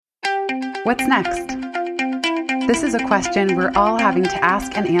What's next? This is a question we're all having to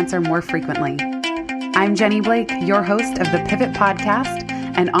ask and answer more frequently. I'm Jenny Blake, your host of the Pivot Podcast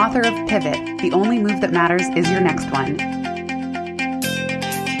and author of Pivot, The Only Move That Matters Is Your Next One.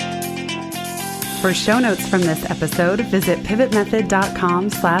 For show notes from this episode, visit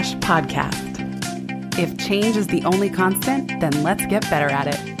pivotmethod.com/podcast. If change is the only constant, then let's get better at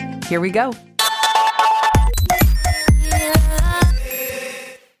it. Here we go.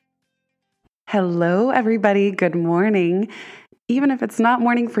 Hello, everybody. Good morning. Even if it's not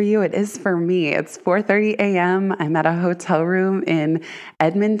morning for you, it is for me. It's 4:30 a.m. I'm at a hotel room in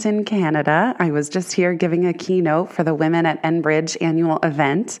Edmonton, Canada. I was just here giving a keynote for the Women at Enbridge annual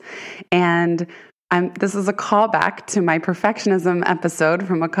event. And this is a callback to my perfectionism episode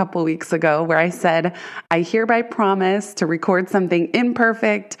from a couple weeks ago where I said, I hereby promise to record something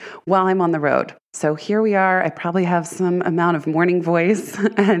imperfect while I'm on the road. So here we are. I probably have some amount of morning voice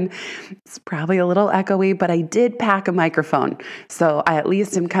and it's probably a little echoey, but I did pack a microphone. So I at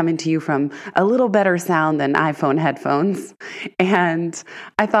least am coming to you from a little better sound than iPhone headphones. And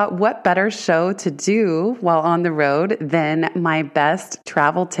I thought, what better show to do while on the road than my best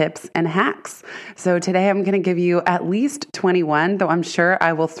travel tips and hacks? So today I'm going to give you at least 21, though I'm sure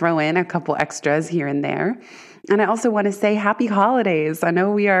I will throw in a couple extras here and there. And I also want to say happy holidays. I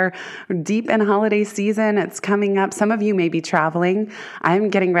know we are deep in holiday season. It's coming up. Some of you may be traveling. I'm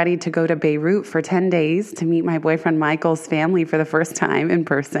getting ready to go to Beirut for 10 days to meet my boyfriend Michael's family for the first time in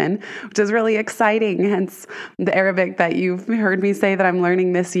person, which is really exciting. Hence the Arabic that you've heard me say that I'm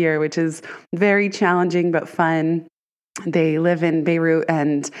learning this year, which is very challenging but fun. They live in Beirut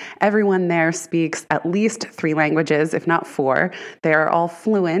and everyone there speaks at least 3 languages, if not 4. They are all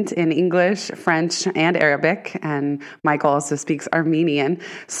fluent in English, French, and Arabic. And Michael also speaks Armenian.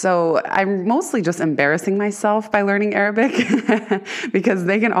 So I'm mostly just embarrassing myself by learning Arabic because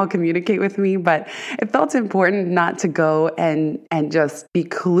they can all communicate with me. But it felt important not to go and just be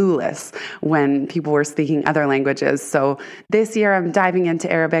clueless when people were speaking other languages. So this year I'm diving into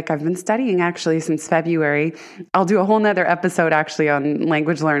Arabic. I've been studying actually since February. I'll do a whole nother episode actually on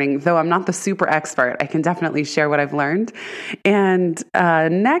language learning, though I'm not the super expert. I can definitely share what I've learned. And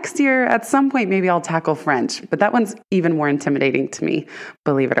next year, at some point, maybe I'll tackle French, but that one's even more intimidating to me,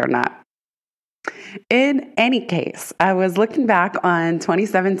 believe it or not. In any case, I was looking back on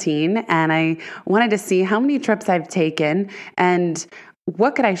 2017 and I wanted to see how many trips I've taken and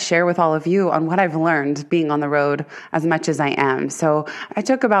what could I share with all of you on what I've learned being on the road as much as I am? So I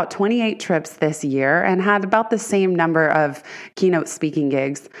took about 28 trips this year and had about the same number of keynote speaking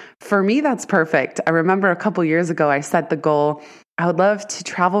gigs. For me, that's perfect. I remember a couple years ago, I set the goal I would love to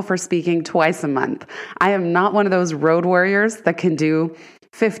travel for speaking twice a month. I am not one of those road warriors that can do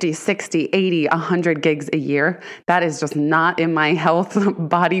 50, 60, 80, 100 gigs a year. That is just not in my health,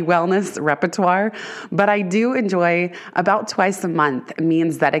 body wellness repertoire. But I do enjoy about twice a month. It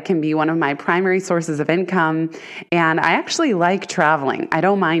means that it can be one of my primary sources of income. And I actually like traveling. I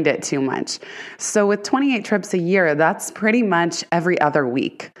don't mind it too much. So with 28 trips a year, that's pretty much every other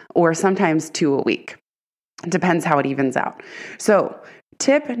week, or sometimes 2 a week. It depends how it evens out. So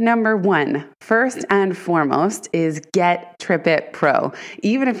tip number 1, first and foremost, is get TripIt Pro.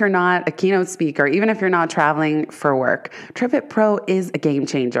 Even if you're not a keynote speaker, even if you're not traveling for work, TripIt Pro is a game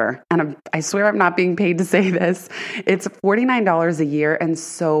changer. And I swear I'm not being paid to say this. It's $49 a year and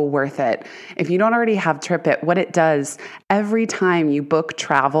so worth it. If you don't already have TripIt, what it does, every time you book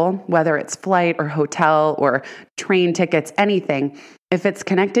travel, whether it's flight or hotel or train tickets, anything, if it's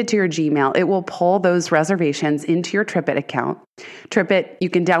connected to your Gmail, it will pull those reservations into your TripIt account. TripIt, you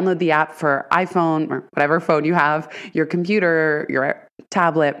can download the app for iPhone or whatever phone you have, your computer, your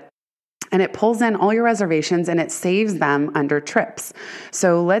tablet, and it pulls in all your reservations and it saves them under trips.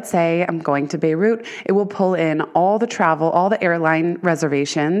 So let's say I'm going to Beirut. It will pull in all the travel, all the airline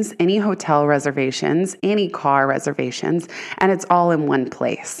reservations, any hotel reservations, any car reservations, and it's all in one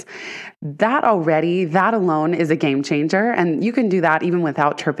place. That alone is a game changer. And you can do that even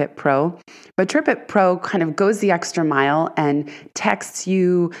without TripIt Pro. But TripIt Pro kind of goes the extra mile and texts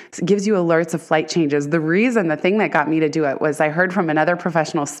you, gives you alerts of flight changes. The thing that got me to do it was I heard from another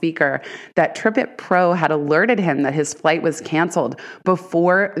professional speaker that TripIt Pro had alerted him that his flight was canceled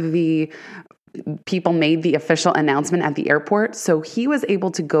before the people made the official announcement at the airport. So he was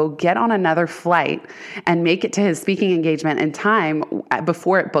able to go get on another flight and make it to his speaking engagement in time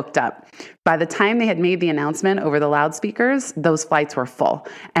before it booked up. By the time they had made the announcement over the loudspeakers, those flights were full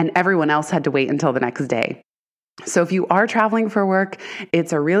and everyone else had to wait until the next day. So if you are traveling for work,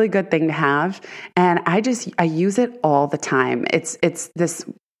 it's a really good thing to have. And I use it all the time. It's this,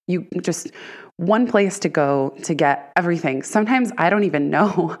 you just one place to go to get everything. Sometimes I don't even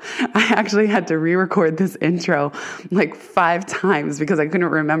know. I actually had to re-record this intro like 5 times because I couldn't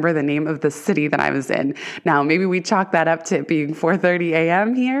remember the name of the city that I was in. Now, maybe we chalk that up to it being 4:30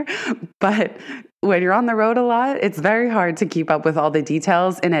 a.m. here, but when you're on the road a lot, it's very hard to keep up with all the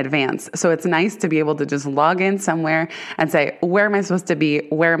details in advance. So it's nice to be able to just log in somewhere and say, where am I supposed to be?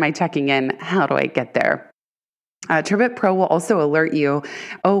 Where am I checking in? How do I get there? TripIt Pro will also alert you,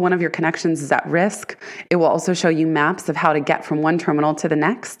 one of your connections is at risk. It will also show you maps of how to get from one terminal to the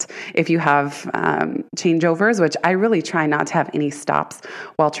next if you have changeovers, which I really try not to have any stops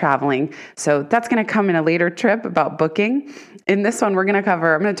while traveling. So that's going to come in a later trip about booking. In this one, I'm going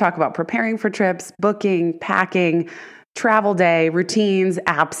to talk about preparing for trips, booking, packing, travel day, routines,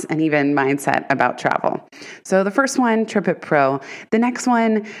 apps, and even mindset about travel. So the first one, TripIt Pro. The next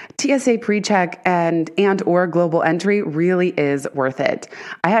one, TSA PreCheck and or Global Entry really is worth it.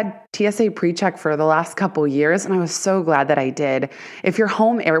 I had TSA PreCheck for the last couple years, and I was so glad that I did. If your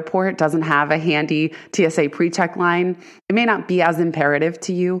home airport doesn't have a handy TSA PreCheck line, it may not be as imperative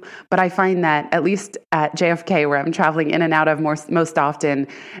to you, but I find that at least at JFK, where I'm traveling in and out of most often,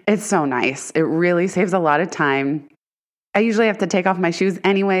 it's so nice. It really saves a lot of time. I usually have to take off my shoes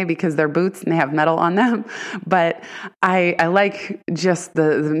anyway because they're boots and they have metal on them, but I like just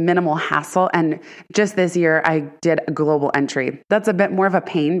the minimal hassle. And just this year, I did a global entry. That's a bit more of a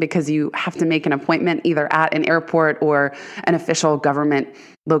pain because you have to make an appointment either at an airport or an official government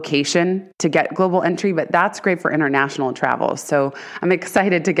location to get global entry, but that's great for international travel. So I'm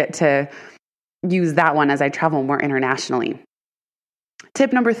excited to get to use that one as I travel more internationally.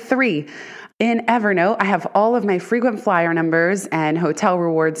 Tip number 3. In Evernote, I have all of my frequent flyer numbers and hotel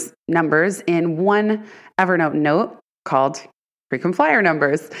rewards numbers in one Evernote note called frequent flyer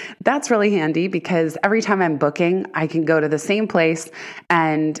numbers. That's really handy because every time I'm booking, I can go to the same place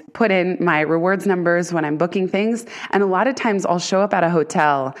and put in my rewards numbers when I'm booking things. And a lot of times I'll show up at a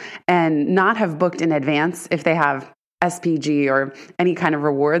hotel and not have booked in advance if they have SPG or any kind of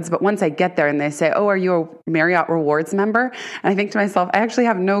rewards. But once I get there and they say, are you a Marriott Rewards member? And I think to myself, I actually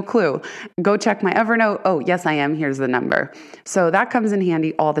have no clue. Go check my Evernote. Oh, yes, I am. Here's the number. So that comes in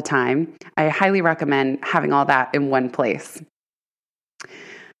handy all the time. I highly recommend having all that in one place.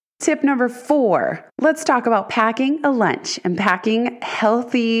 Tip number 4, let's talk about packing a lunch and packing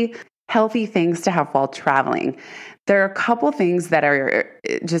healthy things to have while traveling. There are a couple things that are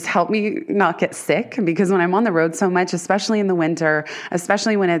just help me not get sick because when I'm on the road so much, especially in the winter,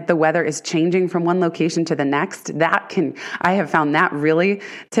 especially when the weather is changing from one location to the next, I have found that really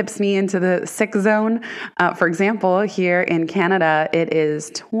tips me into the sick zone. For example, here in Canada, it is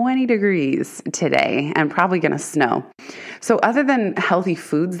 20 degrees today and probably going to snow. So other than healthy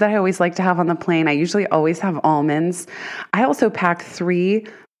foods that I always like to have on the plane, I usually always have almonds. I also pack 3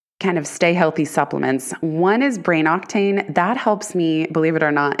 kind of stay healthy supplements. One is Brain Octane. That helps me, believe it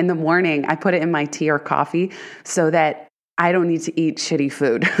or not, in the morning. I put it in my tea or coffee so that I don't need to eat shitty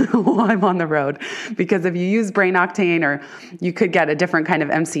food while I'm on the road. Because if you use Brain Octane, or you could get a different kind of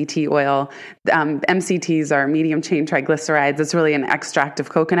MCT oil. MCTs are medium chain triglycerides. It's really an extract of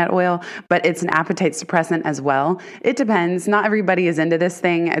coconut oil, but it's an appetite suppressant as well. It depends. Not everybody is into this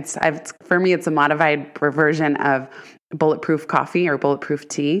thing. For me, it's a modified version of bulletproof coffee or bulletproof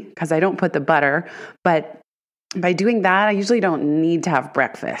tea because I don't put the butter, but by doing that, I usually don't need to have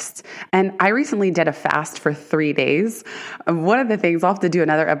breakfast. And I recently did a fast for 3 days. One of the things, I'll have to do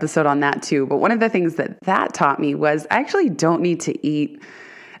another episode on that too, but one of the things that taught me was I actually don't need to eat.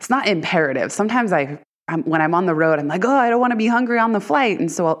 It's not imperative. Sometimes when I'm on the road, I'm like, I don't want to be hungry on the flight.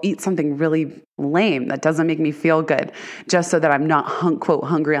 And so I'll eat something really lame that doesn't make me feel good just so that I'm not quote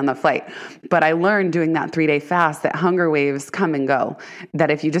hungry on the flight. But I learned doing that 3-day fast that hunger waves come and go, that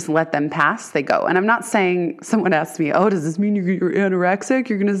if you just let them pass, they go. And I'm not saying, someone asked me, does this mean you're anorexic?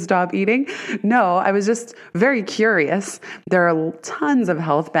 You're going to stop eating? No, I was just very curious. There are tons of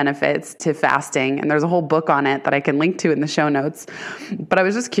health benefits to fasting, and there's a whole book on it that I can link to in the show notes. But I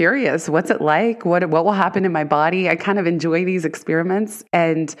was just curious, what's it like? What will happen in my body? I kind of enjoy these experiments.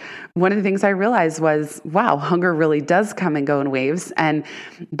 And one of the things I realized was, wow, hunger really does come and go in waves. And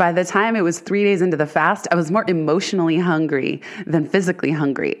by the time it was 3 days into the fast, I was more emotionally hungry than physically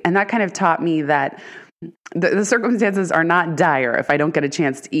hungry. And that kind of taught me that the circumstances are not dire if I don't get a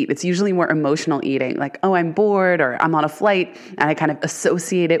chance to eat. It's usually more emotional eating, like, I'm bored or I'm on a flight, and I kind of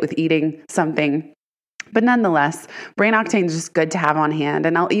associate it with eating something. But nonetheless, Brain Octane is just good to have on hand.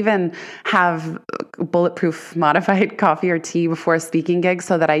 And I'll even have bulletproof modified coffee or tea before a speaking gig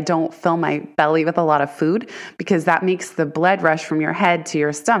so that I don't fill my belly with a lot of food, because that makes the blood rush from your head to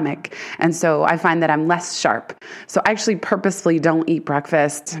your stomach. And so I find that I'm less sharp. So I actually purposefully don't eat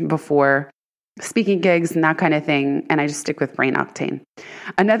breakfast before speaking gigs and that kind of thing, and I just stick with Brain Octane.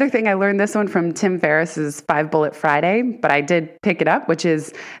 Another thing, I learned this one from Tim Ferriss's 5 Bullet Friday, but I did pick it up, which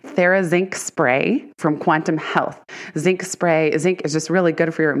is TheraZinc Spray from Quantum Health. Zinc is just really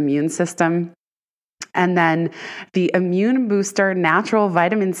good for your immune system. And then the Immune Booster Natural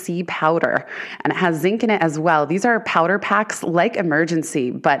Vitamin C Powder, and it has zinc in it as well. These are powder packs like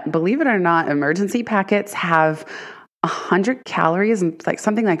Emergency, but believe it or not, Emergency packets have 100 calories and like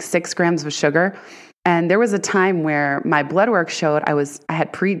something like 6 grams of sugar. And there was a time where my blood work showed I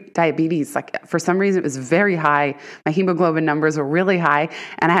had pre-diabetes. Like for some reason, it was very high. My hemoglobin numbers were really high,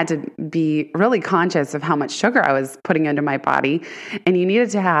 and I had to be really conscious of how much sugar I was putting into my body. And you needed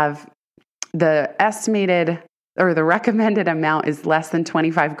to have the estimated or the recommended amount is less than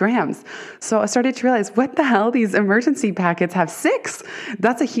 25 grams. So I started to realize, what the hell? These Emergency packets have 6.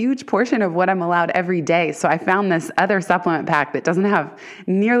 That's a huge portion of what I'm allowed every day. So I found this other supplement pack that doesn't have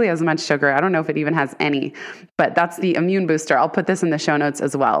nearly as much sugar. I don't know if it even has any, but that's the Immune Booster. I'll put this in the show notes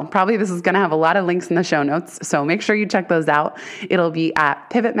as well. Probably this is going to have a lot of links in the show notes. So make sure you check those out. It'll be at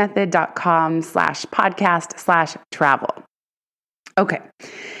pivotmethod.com/podcast/travel. Okay.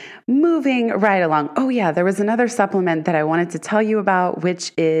 Moving right along. Oh yeah, there was another supplement that I wanted to tell you about,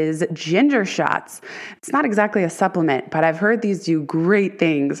 which is ginger shots. It's not exactly a supplement, but I've heard these do great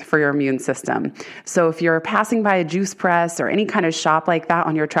things for your immune system. So if you're passing by a juice press or any kind of shop like that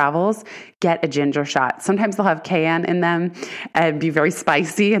on your travels, get a ginger shot. Sometimes they'll have cayenne in them and be very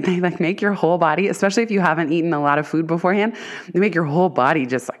spicy, and they like make your whole body, especially if you haven't eaten a lot of food beforehand, they make your whole body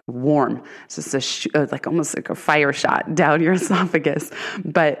just like warm. It's just like almost like a fire shot down your esophagus,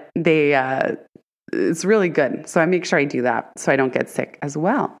 but it's really good. So I make sure I do that so I don't get sick as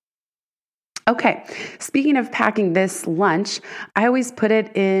well. Okay, speaking of packing this lunch, I always put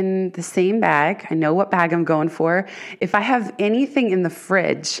it in the same bag. I know what bag I'm going for. If I have anything in the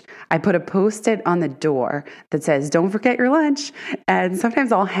fridge, I put a Post-it on the door that says, "Don't forget your lunch." And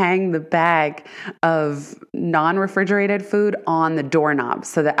sometimes I'll hang the bag of non-refrigerated food on the doorknob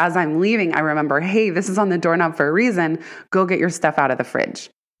so that as I'm leaving, I remember, hey, this is on the doorknob for a reason. Go get your stuff out of the fridge.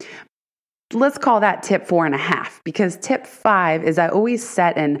 Let's call that tip 4.5, because tip 5 is I always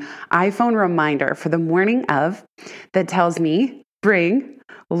set an iPhone reminder for the morning of that tells me bring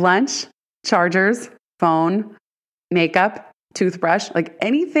lunch, chargers, phone, makeup, toothbrush, like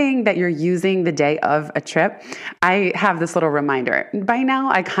anything that you're using the day of a trip. I have this little reminder. By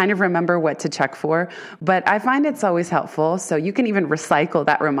now, I kind of remember what to check for, but I find it's always helpful. So you can even recycle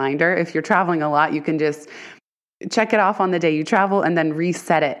that reminder. If you're traveling a lot, you can just check it off on the day you travel and then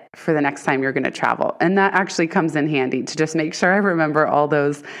reset it for the next time you're going to travel. And that actually comes in handy to just make sure I remember all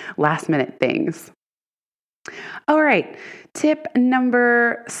those last minute things. All right. Tip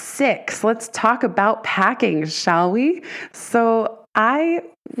number 6. Let's talk about packing, shall we? So I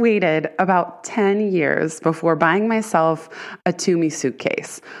waited about 10 years before buying myself a Tumi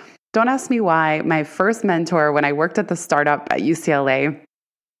suitcase. Don't ask me why. My first mentor, when I worked at the startup at UCLA,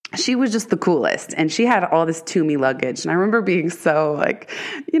 she was just the coolest, and she had all this Tumi luggage. And I remember being so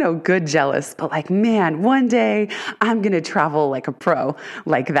good jealous, but like, man, one day I'm going to travel like a pro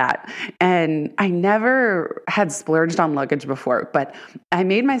like that. And I never had splurged on luggage before, but I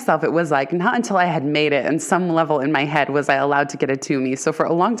made myself, it was like not until I had made it and some level in my head was I allowed to get a Tumi. So for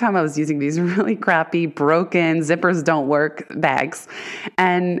a long time, I was using these really crappy, broken, zippers don't work bags.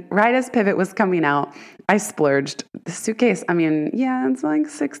 And right as Pivot was coming out, I splurged. The suitcase, it's like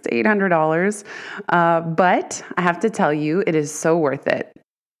 $600 to $800. But I have to tell you, it is so worth it.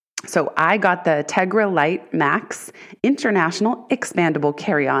 So I got the Tegra Light Max International Expandable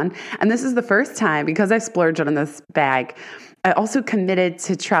Carry-On. And this is the first time, because I splurged on this bag, I also committed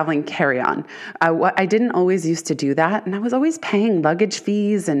to traveling carry-on. I didn't always used to do that. And I was always paying luggage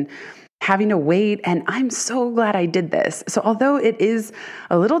fees and having to wait. And I'm so glad I did this. So although it is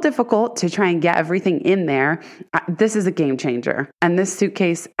a little difficult to try and get everything in there, this is a game changer. And this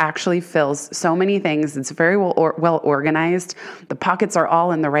suitcase actually fills so many things. It's very well organized. The pockets are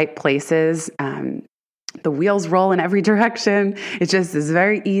all in the right places. The wheels roll in every direction. It just is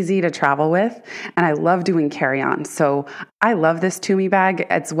very easy to travel with. And I love doing carry-on. So I love this Tumi bag.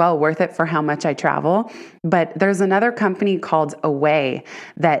 It's well worth it for how much I travel. But there's another company called Away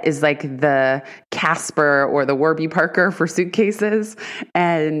that is like the Casper or the Warby Parker for suitcases.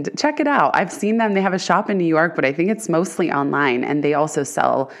 And check it out. I've seen them. They have a shop in New York, but I think it's mostly online. And they also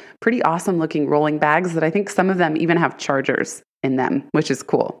sell pretty awesome looking rolling bags that I think some of them even have chargers in them, which is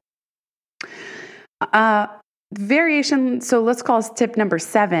cool. Variation. So let's call this tip number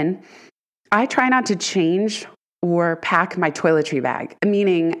 7. I try not to change or pack my toiletry bag,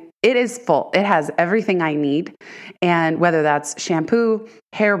 meaning it is full. It has everything I need. And whether that's shampoo,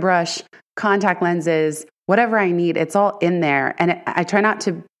 hairbrush, contact lenses, whatever I need, it's all in there. And I try not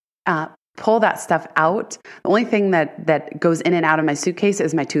to pull that stuff out. The only thing that goes in and out of my suitcase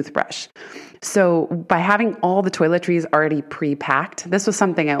is my toothbrush. So by having all the toiletries already pre-packed, this was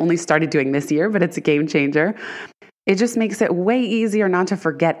something I only started doing this year, but it's a game changer. It just makes it way easier not to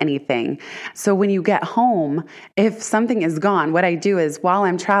forget anything. So when you get home, if something is gone, what I do is while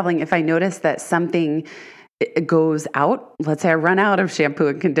I'm traveling, if I notice that something goes out, let's say I run out of shampoo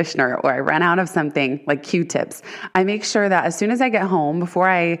and conditioner, or I run out of something like Q-tips, I make sure that as soon as I get home, before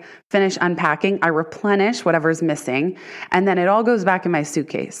I finish unpacking, I replenish whatever's missing, and then it all goes back in my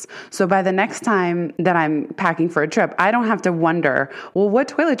suitcase. So by the next time that I'm packing for a trip, I don't have to wonder, well, what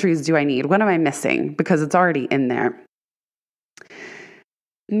toiletries do I need? What am I missing? Because it's already in there.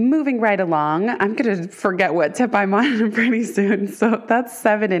 Moving right along, I'm going to forget what tip I'm on pretty soon. So that's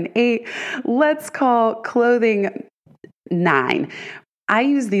 7 and 8. Let's call clothing 9. I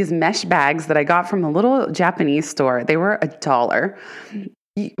use these mesh bags that I got from a little Japanese store. They were $1.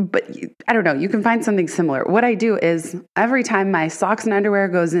 But I don't know, you can find something similar. What I do is every time my socks and underwear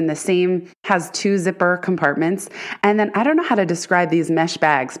goes in the same, has 2 zipper compartments. And then I don't know how to describe these mesh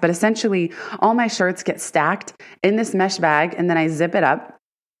bags, but essentially all my shirts get stacked in this mesh bag, and then I zip it up.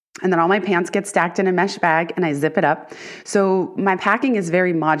 And then all my pants get stacked in a mesh bag and I zip it up. So my packing is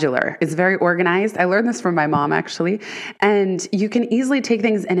very modular. It's very organized. I learned this from my mom, actually. And you can easily take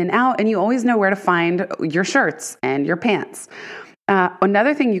things in and out, and you always know where to find your shirts and your pants.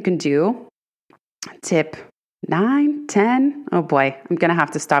 Another thing you can do, tip 9, 10, oh boy, I'm going to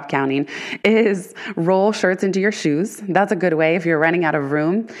have to stop counting, is roll shirts into your shoes. That's a good way if you're running out of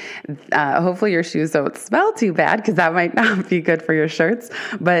room. Hopefully your shoes don't smell too bad, because that might not be good for your shirts.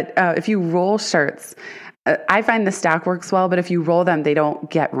 But if you roll shirts, I find the stack works well, but if you roll them, they don't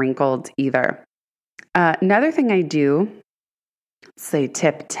get wrinkled either. Another thing I do, say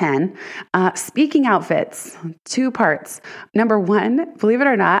tip 10, speaking outfits, 2 parts. Number 1, believe it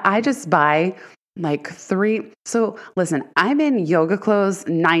or not, I just buy like 3. So listen, I'm in yoga clothes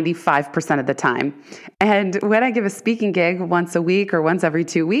 95% of the time. And when I give a speaking gig once a week or once every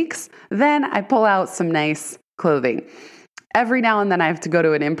 2 weeks, then I pull out some nice clothing. Every now and then I have to go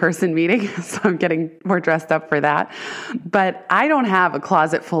to an in-person meeting, so I'm getting more dressed up for that. But I don't have a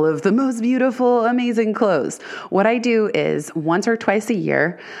closet full of the most beautiful, amazing clothes. What I do is once or twice a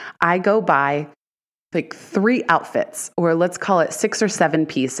year, I go buy like 3 outfits, or let's call it 6 or 7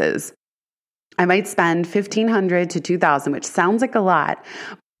 pieces. I might spend $1,500 to $2,000, which sounds like a lot,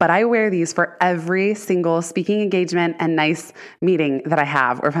 but I wear these for every single speaking engagement and nice meeting that I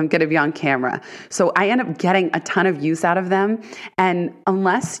have, or if I'm going to be on camera. So I end up getting a ton of use out of them. And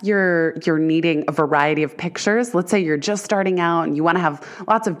unless you're needing a variety of pictures, let's say you're just starting out and you want to have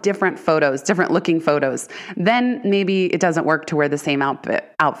lots of different photos, different looking photos, then maybe it doesn't work to wear the same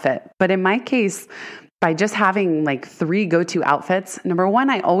outfit. But in my case, by just having like 3 go-to outfits, number 1,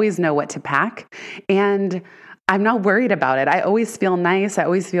 I always know what to pack, and I'm not worried about it. I always feel nice. I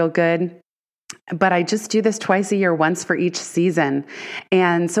always feel good. But I just do this twice a year, once for each season.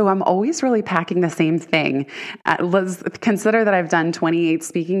 And so I'm always really packing the same thing. Let's consider that I've done 28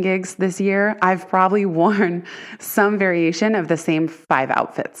 speaking gigs this year. I've probably worn some variation of the same 5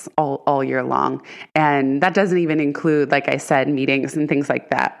 outfits all year long. And that doesn't even include, like I said, meetings and things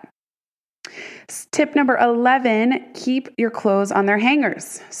like that. Tip number 11, keep your clothes on their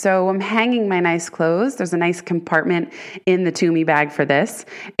hangers. So I'm hanging my nice clothes. There's a nice compartment in the Tumi bag for this.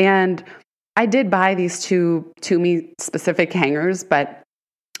 And I did buy these 2 Tumi specific hangers, but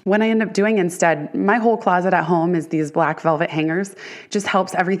what I end up doing instead, my whole closet at home is these black velvet hangers. Just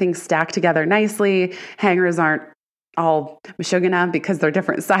helps everything stack together nicely. Hangers aren't all mashugana because they're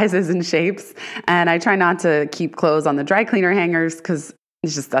different sizes and shapes. And I try not to keep clothes on the dry cleaner hangers because it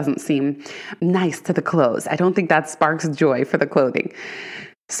just doesn't seem nice to the clothes. I don't think that sparks joy for the clothing.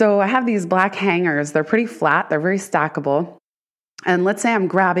 So I have these black hangers. They're pretty flat. They're very stackable. And let's say I'm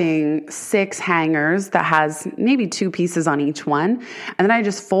grabbing 6 hangers that has maybe 2 pieces on each one. And then I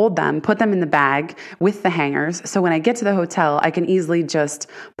just fold them, put them in the bag with the hangers. So when I get to the hotel, I can easily just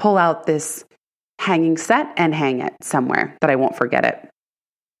pull out this hanging set and hang it somewhere that I won't forget it.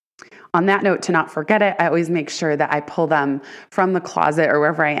 On that note, to not forget it, I always make sure that I pull them from the closet or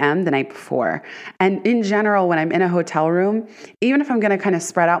wherever I am the night before. And in general, when I'm in a hotel room, even if I'm going to kind of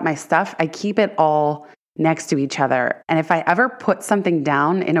spread out my stuff, I keep it all next to each other. And if I ever put something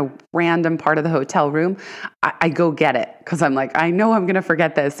down in a random part of the hotel room, I go get it because I'm like, I know I'm going to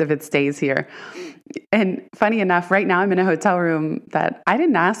forget this if it stays here. And funny enough, right now I'm in a hotel room that I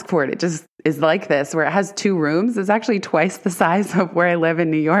didn't ask for it. It just is like this, where it has 2 rooms. It's actually twice the size of where I live in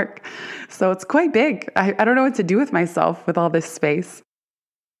New York. So it's quite big. I don't know what to do with myself with all this space.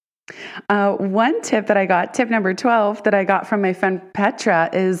 One tip that I got, tip number 12 that I got from my friend Petra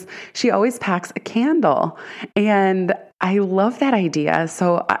is she always packs a candle. And I love that idea.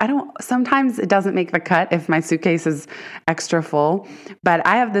 So sometimes it doesn't make the cut if my suitcase is extra full, but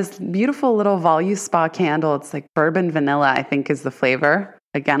I have this beautiful little Voluspa candle. It's like bourbon vanilla, I think is the flavor.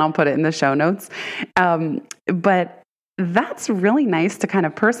 Again, I'll put it in the show notes. But that's really nice to kind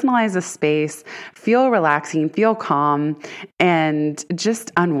of personalize a space, feel relaxing, feel calm, and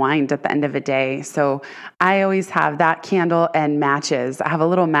just unwind at the end of the day. So I always have that candle and matches. I have a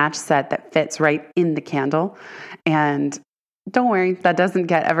little match set that fits right in the candle. And don't worry, that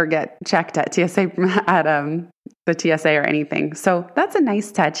doesn't ever get checked at TSA at the TSA or anything. So that's a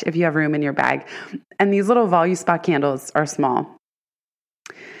nice touch if you have room in your bag. And these little Voluspa candles are small.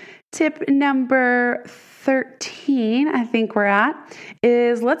 Tip number 13, I think we're at,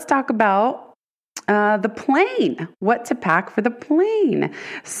 is let's talk about the plane, what to pack for the plane.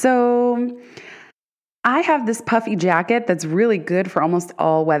 So I have this puffy jacket that's really good for almost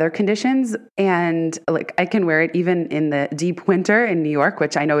all weather conditions. And like I can wear it even in the deep winter in New York,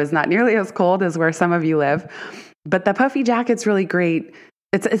 which I know is not nearly as cold as where some of you live. But the puffy jacket's really great.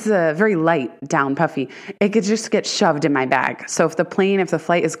 It's a very light down puffy. It could just get shoved in my bag. So if the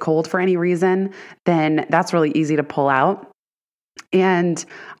flight is cold for any reason, then that's really easy to pull out. And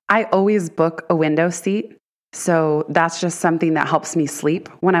I always book a window seat. So that's just something that helps me sleep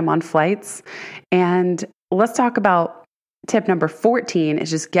when I'm on flights. And let's talk about tip number 14 is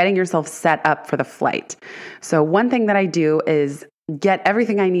just getting yourself set up for the flight. So one thing that I do is get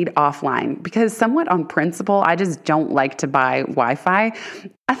everything I need offline because somewhat on principle, I just don't like to buy Wi-Fi.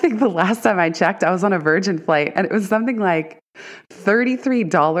 I think the last time I checked, I was on a Virgin flight and it was something like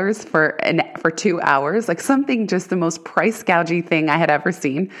 $33 for 2 hours, like something just the most price gougy thing I had ever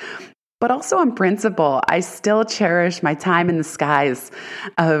seen. But also on principle, I still cherish my time in the skies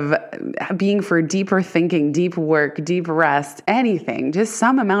of being for deeper thinking, deep work, deep rest, anything, just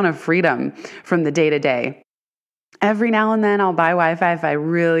some amount of freedom from the day to day. Every now and then I'll buy Wi-Fi if I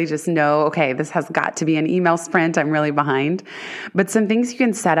really just know, okay, this has got to be an email sprint. I'm really behind. But some things you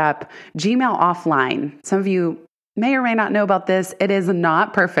can set up, Gmail offline. Some of you may or may not know about this. It is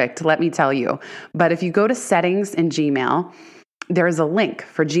not perfect, let me tell you. But if you go to settings in Gmail, there is a link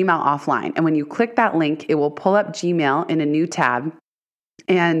for Gmail offline. And when you click that link, it will pull up Gmail in a new tab.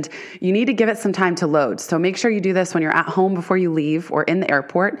 And you need to give it some time to load. So make sure you do this when you're at home before you leave or in the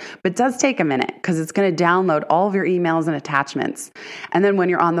airport. But it does take a minute because it's going to download all of your emails and attachments. And then when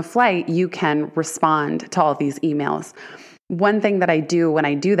you're on the flight, you can respond to all of these emails. One thing that I do when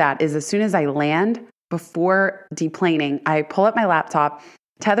I do that is as soon as I land, before deplaning, I pull up my laptop,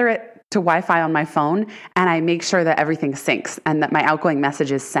 tether it to Wi-Fi on my phone, and I make sure that everything syncs and that my outgoing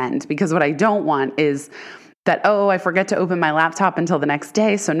messages send. Because what I don't want is that, I forget to open my laptop until the next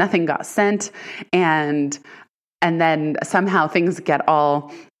day, so nothing got sent. And then somehow things get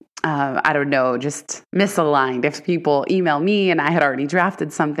all, just misaligned. If people email me and I had already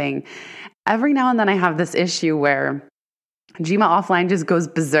drafted something, every now and then I have this issue where Gmail offline just goes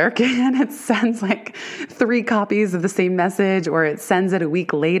berserk and it sends like 3 copies of the same message or it sends it a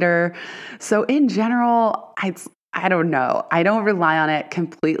week later. So in general, I don't know. I don't rely on it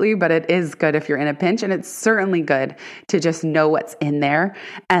completely, but it is good if you're in a pinch. And it's certainly good to just know what's in there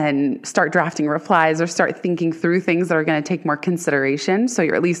and start drafting replies or start thinking through things that are going to take more consideration. So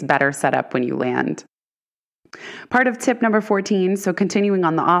you're at least better set up when you land. Part of tip number 14, so continuing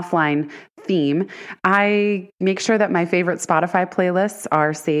on the offline theme, I make sure that my favorite Spotify playlists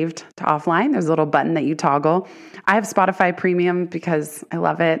are saved to offline. There's a little button that you toggle. I have Spotify Premium because I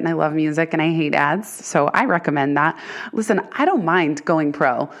love it and I love music and I hate ads. So I recommend that. Listen, I don't mind going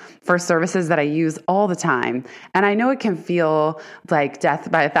pro for services that I use all the time. And I know it can feel like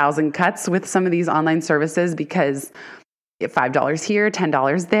death by 1,000 cuts with some of these online services because $5 here,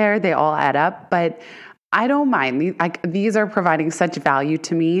 $10 there, they all add up. But I don't mind. These are providing such value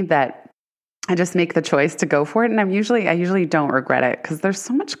to me that I just make the choice to go for it. And I usually don't regret it because there's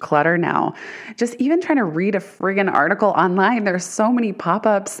so much clutter now. Just even trying to read a friggin' article online, there's so many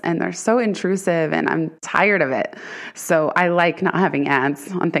pop-ups and they're so intrusive and I'm tired of it. So I like not having ads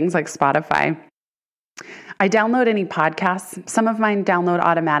on things like Spotify. I download any podcasts. Some of mine download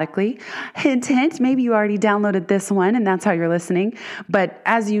automatically. Hint, hint, maybe you already downloaded this one and that's how you're listening. But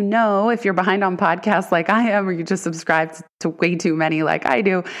as you know, if you're behind on podcasts like I am, or you just subscribe to way too many like I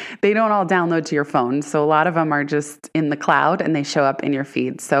do, they don't all download to your phone. So a lot of them are just in the cloud and they show up in your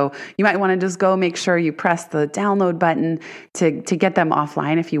feed. So you might want to just go make sure you press the download button to get them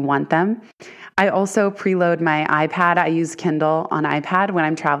offline if you want them. I also preload my iPad. I use Kindle on iPad when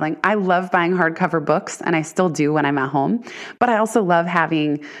I'm traveling. I love buying hardcover books, and I still do when I'm at home. But I also love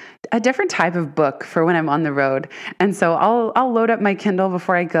having a different type of book for when I'm on the road. And so I'll load up my Kindle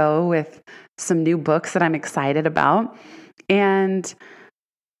before I go with some new books that I'm excited about. And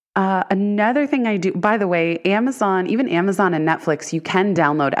another thing I do, by the way, even Amazon and Netflix, you can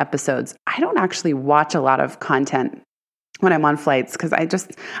download episodes. I don't actually watch a lot of content when I'm on flights because I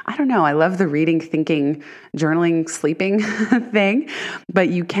don't know. I love the reading, thinking, journaling, sleeping thing, but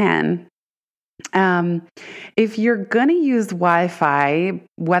you can. If you're going to use Wi-Fi,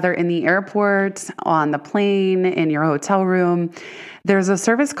 whether in the airport, on the plane, in your hotel room, there's a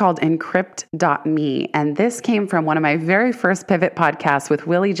service called Encrypt.me. And this came from one of my very first Pivot podcasts with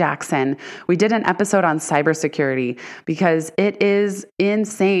Willie Jackson. We did an episode on cybersecurity because it is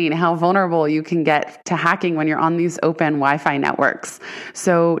insane how vulnerable you can get to hacking when you're on these open Wi-Fi networks.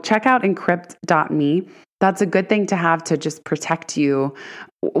 So check out Encrypt.me. That's a good thing to have to just protect you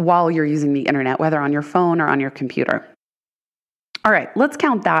while you're using the internet, whether on your phone or on your computer. All right, let's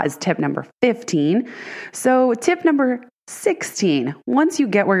count that as tip number 15. So tip number 16, once you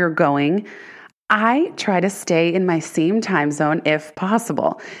get where you're going, I try to stay in my same time zone if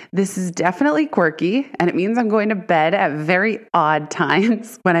possible. This is definitely quirky, and it means I'm going to bed at very odd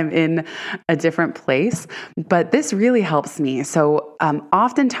times when I'm in a different place, but this really helps me. So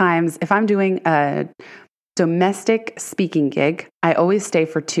oftentimes, if I'm doing a domestic speaking gig, I always stay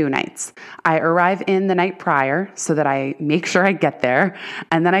for 2 nights. I arrive in the night prior so that I make sure I get there,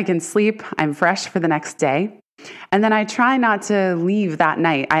 and then I can sleep. I'm fresh for the next day. And then I try not to leave that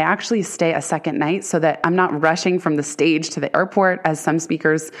night. I actually stay a second night so that I'm not rushing from the stage to the airport as some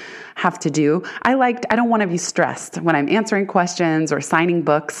speakers have to do. I don't want to be stressed when I'm answering questions or signing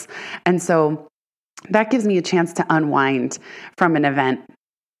books. And so that gives me a chance to unwind from an event.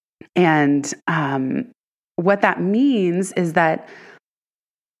 And what that means is that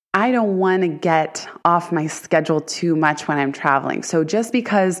I don't want to get off my schedule too much when I'm traveling. So just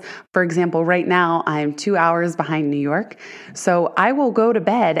because, for example, right now I'm 2 hours behind New York, so I will go to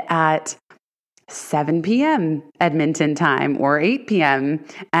bed at 7 p.m. Edmonton time or 8 p.m.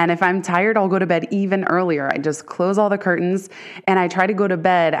 And if I'm tired, I'll go to bed even earlier. I just close all the curtains and I try to go to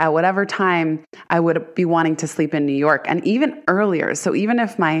bed at whatever time I would be wanting to sleep in New York, and even earlier. So even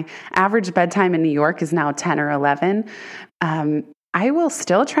if my average bedtime in New York is now 10 or 11, I will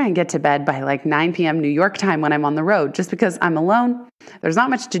still try and get to bed by like 9 p.m. New York time when I'm on the road, just because I'm alone. There's not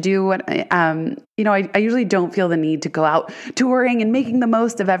much to do. I usually don't feel the need to go out touring and making the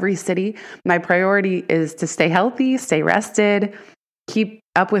most of every city. My priority is to stay healthy, stay rested, keep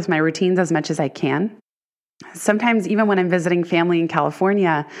up with my routines as much as I can. Sometimes even when I'm visiting family in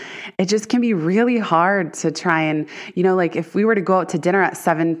California, it just can be really hard to try and, like if we were to go out to dinner at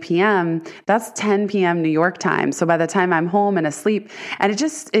 7 p.m., that's 10 p.m. New York time. So by the time I'm home and asleep, and it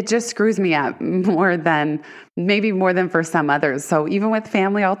just screws me up more than for some others. So even with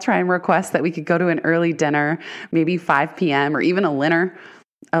family, I'll try and request that we could go to an early dinner, maybe 5 p.m. or even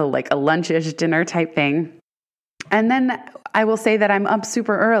like a lunch-ish dinner type thing. And then I will say that I'm up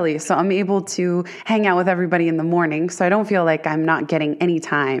super early, so I'm able to hang out with everybody in the morning. So I don't feel like I'm not getting any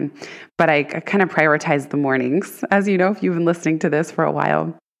time, but I kind of prioritize the mornings, as you know, if you've been listening to this for a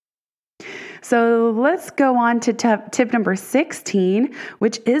while. So let's go on to tip number 16,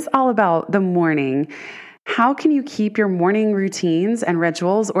 which is all about the morning. How can you keep your morning routines and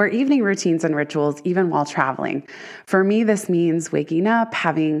rituals or evening routines and rituals even while traveling? For me, this means waking up,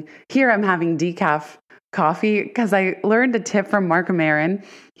 I'm having decaf coffee because I learned a tip from Mark Maron.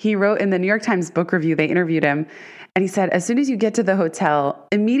 He wrote in the New York Times book review, they interviewed him, and he said, as soon as you get to the hotel,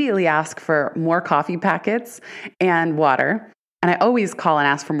 immediately ask for more coffee packets and water. And I always call and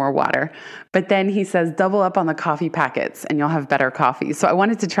ask for more water. But then he says, double up on the coffee packets and you'll have better coffee. So I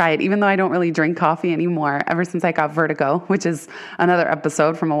wanted to try it, even though I don't really drink coffee anymore, ever since I got vertigo, which is another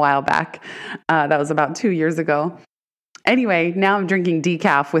episode from a while back. That was about 2 years ago. Anyway, now I'm drinking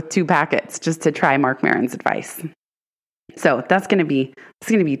decaf with 2 packets just to try Mark Maron's advice. So that's going to be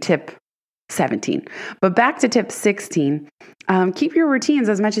tip 17. But back to tip 16, keep your routines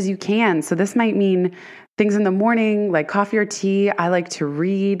as much as you can. So this might mean things in the morning, like coffee or tea. I like to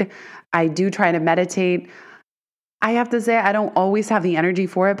read. I do try to meditate. I have to say, I don't always have the energy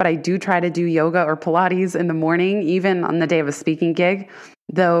for it, but I do try to do yoga or Pilates in the morning, even on the day of a speaking gig.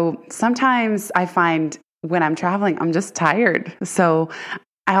 Though sometimes I find when I'm traveling, I'm just tired. So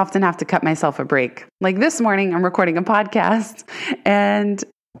I often have to cut myself a break. Like this morning, I'm recording a podcast and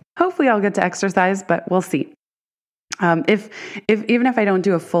hopefully I'll get to exercise, but we'll see. Even if I don't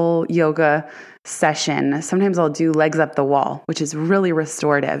do a full yoga session, sometimes I'll do legs up the wall, which is really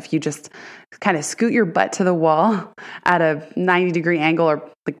restorative. You just kind of scoot your butt to the wall at a 90-degree angle or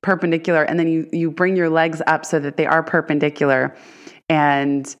like perpendicular, and then you bring your legs up so that they are perpendicular.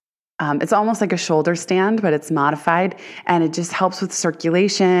 And It's almost like a shoulder stand, but it's modified, and it just helps with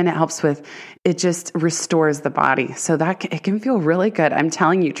circulation. It just restores the body. So it can feel really good. I'm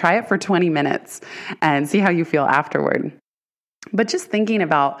telling you, try it for 20 minutes and see how you feel afterward. But just thinking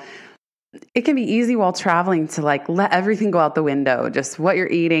about, it can be easy while traveling to like let everything go out the window, just what you're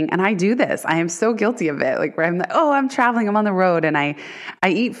eating. And I do this. I am so guilty of it. Like where I'm like, oh, I'm traveling, I'm on the road, and I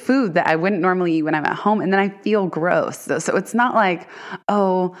eat food that I wouldn't normally eat when I'm at home, and then I feel gross. So it's not like,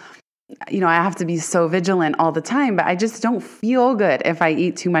 oh, I have to be so vigilant all the time, but I just don't feel good if I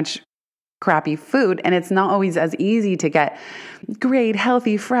eat too much crappy food. And it's not always as easy to get great,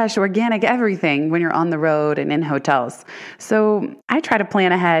 healthy, fresh, organic everything when you're on the road and in hotels. So I try to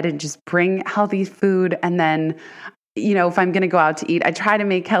plan ahead and just bring healthy food. And then, if I'm going to go out to eat, I try to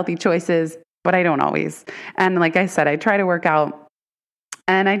make healthy choices, but I don't always. And like I said, I try to work out.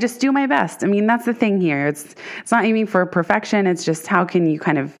 And I just do my best. I mean, that's the thing here. It's not aiming for perfection. It's just how can you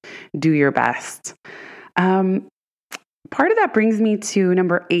kind of do your best. Part of that brings me to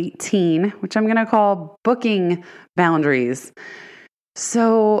number 18, which I'm going to call booking boundaries.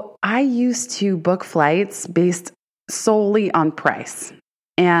 So I used to book flights based solely on price.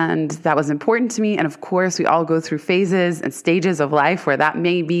 And that was important to me. And of course, we all go through phases and stages of life where that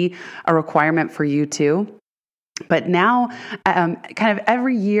may be a requirement for you too. But now, kind of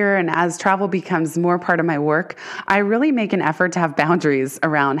every year, and as travel becomes more part of my work, I really make an effort to have boundaries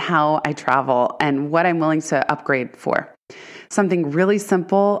around how I travel and what I'm willing to upgrade for. Something really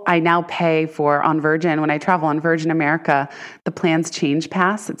simple, I now pay for on Virgin. When I travel on Virgin America, the plans change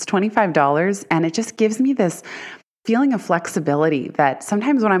pass. It's $25, and it just gives me this feeling of flexibility that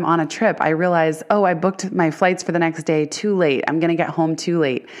sometimes when I'm on a trip, I realize, oh, I booked my flights for the next day too late. I'm going to get home too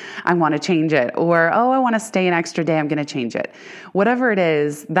late. I want to change it. Or, oh, I want to stay an extra day. I'm going to change it. Whatever it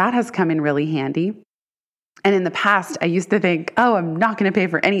is, that has come in really handy. And in the past, I used to think, oh, I'm not going to pay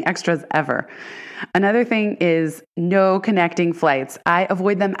for any extras ever. Another thing is no connecting flights. I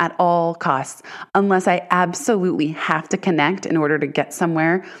avoid them at all costs. Unless I absolutely have to connect in order to get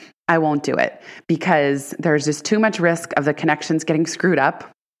somewhere, I won't do it because there's just too much risk of the connections getting screwed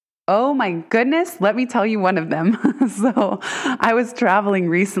up. Oh my goodness, let me tell you one of them. So I was traveling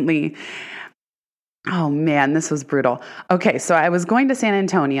recently. Oh man, this was brutal. Okay, so I was going to San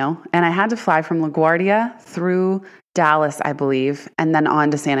Antonio and I had to fly from LaGuardia through Dallas, I believe, and then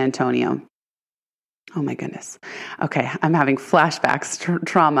on to San Antonio. Oh my goodness. Okay, I'm having flashbacks,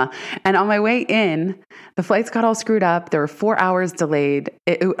 trauma. And on my way in, the flights got all screwed up. There were 4 hours delayed.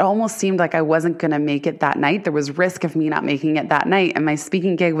 It almost seemed like I wasn't going to make it that night. There was risk of me not making it that night. And my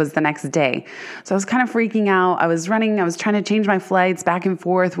speaking gig was the next day. So I was kind of freaking out. I was trying to change my flights back and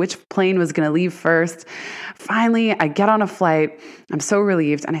forth, which plane was going to leave first. Finally, I get on a flight. I'm so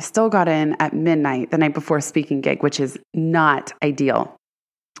relieved. And I still got in at midnight the night before speaking gig, which is not ideal,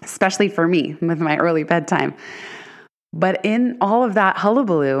 especially for me with my early bedtime. But in all of that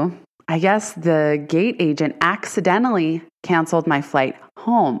hullabaloo, I guess the gate agent accidentally canceled my flight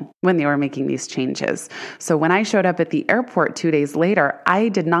home when they were making these changes. So when I showed up at the airport 2 days later, I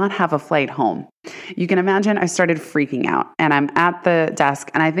did not have a flight home. You can imagine I started freaking out, and I'm at the desk,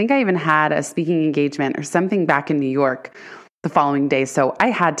 and I think I even had a speaking engagement or something back in New York the following day. So I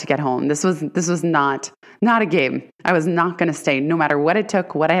had to get home. This was not a game. I was not going to stay no matter what it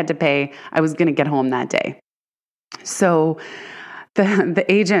took, what I had to pay. I was going to get home that day. So the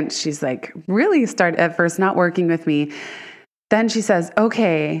agent, she's like, really started at first not working with me. Then she says,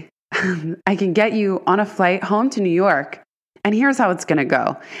 okay, I can get you on a flight home to New York. And here's how it's going to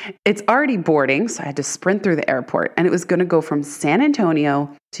go. It's already boarding. So I had to sprint through the airport, and it was going to go from San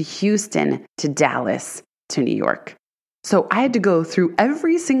Antonio to Houston to Dallas to New York. So I had to go through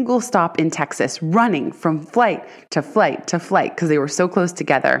every single stop in Texas, running from flight to flight to flight because they were so close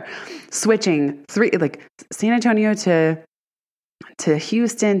together, switching San Antonio to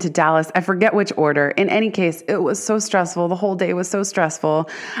Houston to Dallas. I forget which order. In any case, it was so stressful. The whole day was so stressful.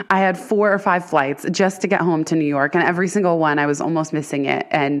 I had 4 or 5 flights just to get home to New York, and every single one I was almost missing it.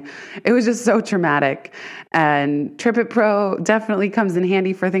 And it was just so traumatic. And TripIt Pro definitely comes in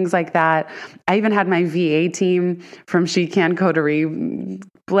handy for things like that. I even had my VA team from She Can Coterie.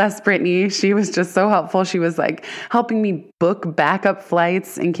 Bless Brittany. She was just so helpful. She was like helping me book backup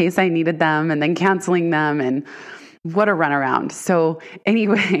flights in case I needed them and then canceling them, and what a runaround. So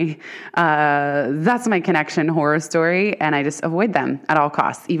anyway, that's my connection horror story. And I just avoid them at all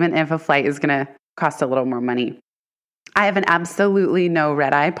costs, even if a flight is going to cost a little more money. I have an absolutely no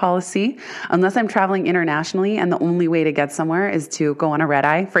red-eye policy unless I'm traveling internationally and the only way to get somewhere is to go on a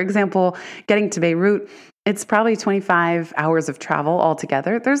red-eye. For example, getting to Beirut, it's probably 25 hours of travel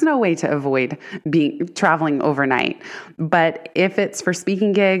altogether. There's no way to avoid traveling overnight. But if it's for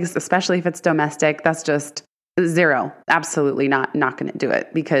speaking gigs, especially if it's domestic, that's just zero. Absolutely not going to do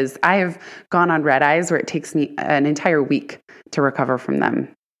it, because I have gone on red eyes where it takes me an entire week to recover from them.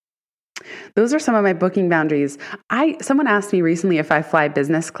 Those are some of my booking boundaries. Someone asked me recently if I fly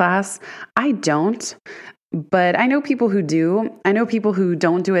business class. I don't. But I know people who do. I know people who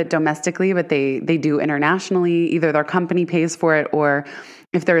don't do it domestically, but they do internationally. Either their company pays for it, or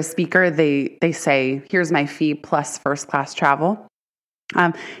if they're a speaker, they say, here's my fee plus first class travel.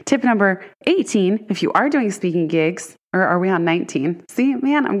 Tip number 18, if you are doing speaking gigs, or are we on 19? See,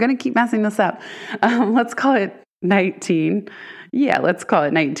 man, I'm going to keep messing this up. Let's call it 19. Yeah, let's call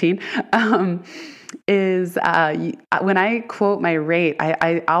it 19. When I quote my rate,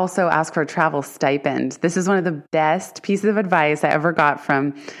 I also ask for a travel stipend. This is one of the best pieces of advice I ever got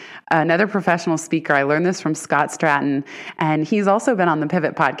from another professional speaker. I learned this from Scott Stratton, and he's also been on the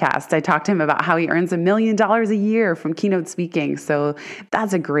Pivot podcast. I talked to him about how he earns $1 million a year from keynote speaking. So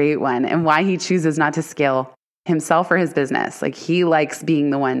that's a great one, and why he chooses not to scale himself or his business. Like, he likes being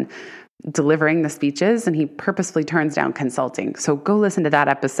the one delivering the speeches, and he purposefully turns down consulting. So go listen to that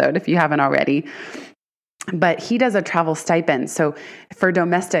episode if you haven't already. But he does a travel stipend. So for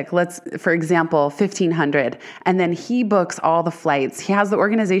domestic, for example, $1,500. And then he books all the flights. He has the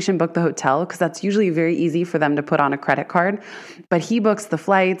organization book the hotel, because that's usually very easy for them to put on a credit card. But he books the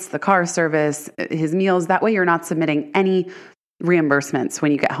flights, the car service, his meals. That way you're not submitting any reimbursements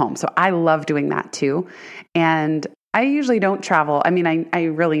when you get home. So I love doing that too. And I usually don't travel. I mean, I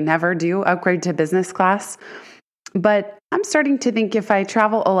really never do upgrade to business class. But I'm starting to think if I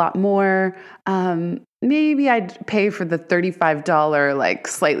travel a lot more, maybe I'd pay for the $35, like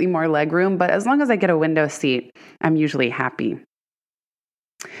slightly more legroom. But as long as I get a window seat, I'm usually happy.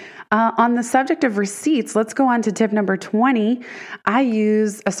 On the subject of receipts, let's go on to tip number 20. I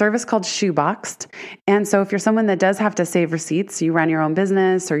use a service called Shoeboxed. And so if you're someone that does have to save receipts, you run your own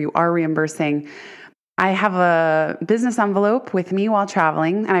business or you are reimbursing, I have a business envelope with me while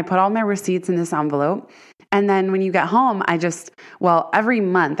traveling, and I put all my receipts in this envelope. And then when you get home, every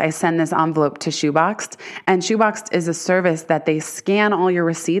month I send this envelope to Shoeboxed. And Shoeboxed is a service that they scan all your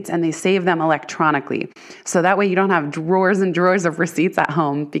receipts and they save them electronically. So that way you don't have drawers and drawers of receipts at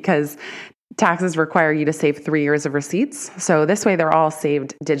home, because taxes require you to save 3 years of receipts. So this way they're all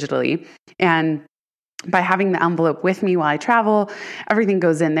saved digitally. And by having the envelope with me while I travel, everything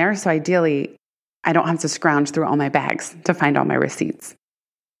goes in there. So ideally, I don't have to scrounge through all my bags to find all my receipts.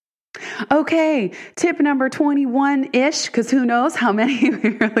 Okay, tip number 21-ish, because who knows how many we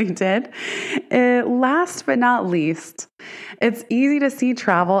really did. Last but not least, it's easy to see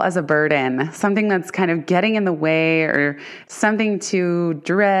travel as a burden, something that's kind of getting in the way, or something to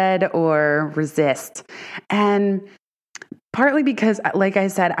dread or resist. And partly because, like I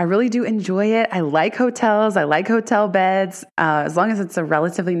said, I really do enjoy it. I like hotels. I like hotel beds, as long as it's a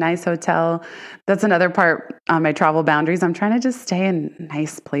relatively nice hotel. That's another part on my travel boundaries. I'm trying to just stay in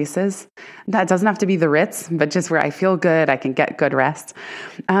nice places. That doesn't have to be the Ritz, but just where I feel good, I can get good rest.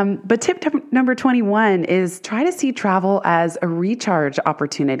 But tip number 21 is try to see travel as a recharge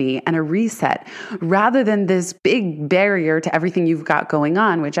opportunity and a reset, rather than this big barrier to everything you've got going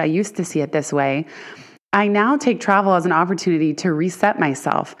on, which I used to see it this way. I now take travel as an opportunity to reset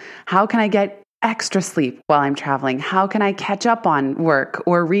myself. How can I get extra sleep while I'm traveling? How can I catch up on work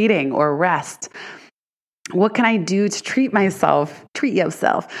or reading or rest? What can I do to treat yourself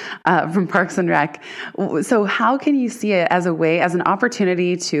from Parks and Rec? So how can you see it as an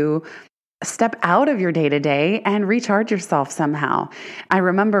opportunity to step out of your day-to-day and recharge yourself somehow? I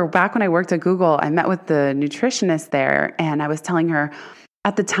remember back when I worked at Google, I met with the nutritionist there, and I was telling her,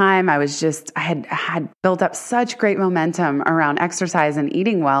 at the time, I had built up such great momentum around exercise and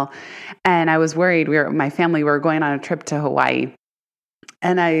eating well. And I was worried. My family were going on a trip to Hawaii.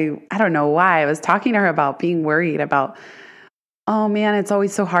 And I don't know why. I was talking to her about being worried about, oh man, it's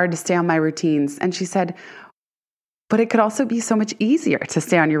always so hard to stay on my routines. And she said, but it could also be so much easier to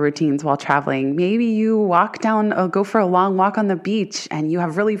stay on your routines while traveling. Maybe you go for a long walk on the beach and you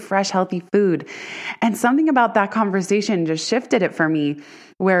have really fresh, healthy food. And something about that conversation just shifted it for me,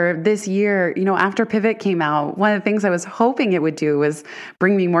 where this year, after Pivot came out, one of the things I was hoping it would do was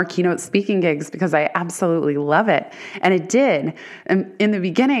bring me more keynote speaking gigs, because I absolutely love it. And it did. And in the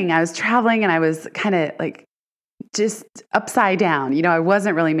beginning, I was traveling and I was kind of like just upside down. I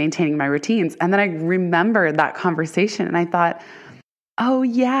wasn't really maintaining my routines. And then I remembered that conversation and I thought, oh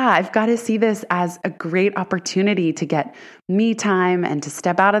yeah, I've got to see this as a great opportunity to get me time and to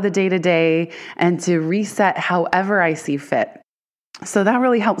step out of the day-to-day and to reset however I see fit. So that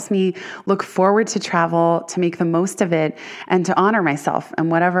really helps me look forward to travel, to make the most of it, and to honor myself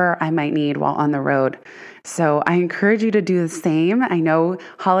and whatever I might need while on the road. So I encourage you to do the same. I know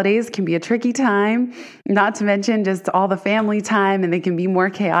holidays can be a tricky time, not to mention just all the family time, and they can be more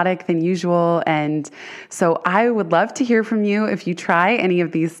chaotic than usual. And so I would love to hear from you if you try any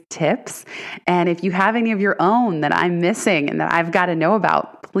of these tips. And if you have any of your own that I'm missing and that I've got to know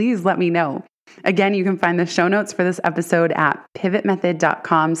about, please let me know. Again, you can find the show notes for this episode at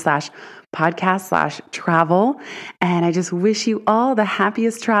pivotmethod.com/podcast/travel. And I just wish you all the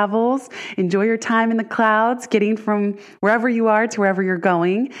happiest travels. Enjoy your time in the clouds, getting from wherever you are to wherever you're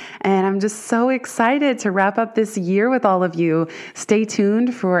going. And I'm just so excited to wrap up this year with all of you. Stay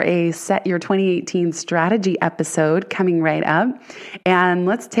tuned for a Set Your 2018 Strategy episode coming right up. And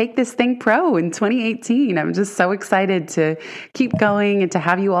let's take this thing pro in 2018. I'm just so excited to keep going and to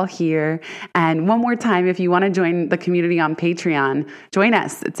have you all here. And one more time, if you want to join the community on Patreon, join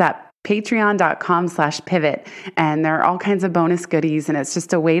us. It's at patreon.com/pivot. And there are all kinds of bonus goodies. And it's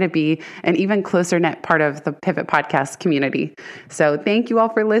just a way to be an even closer knit part of the Pivot Podcast community. So thank you all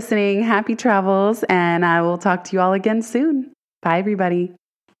for listening. Happy travels. And I will talk to you all again soon. Bye, everybody.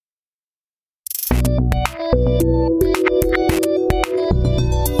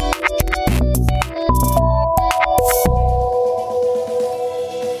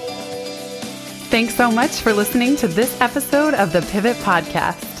 Thanks so much for listening to this episode of the Pivot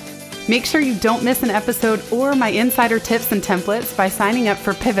Podcast. Make sure you don't miss an episode or my insider tips and templates by signing up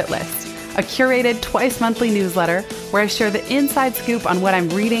for Pivot List, a curated twice-monthly newsletter where I share the inside scoop on what I'm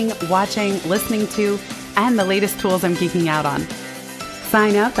reading, watching, listening to, and the latest tools I'm geeking out on.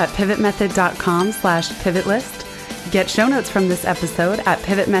 Sign up at pivotmethod.com/pivotlist. Get show notes from this episode at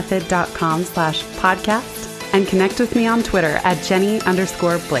pivotmethod.com/podcast and connect with me on Twitter at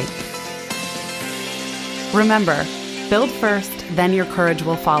Jenny_Blake. Remember, build first, then your courage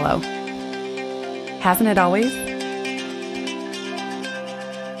will follow. Hasn't it always?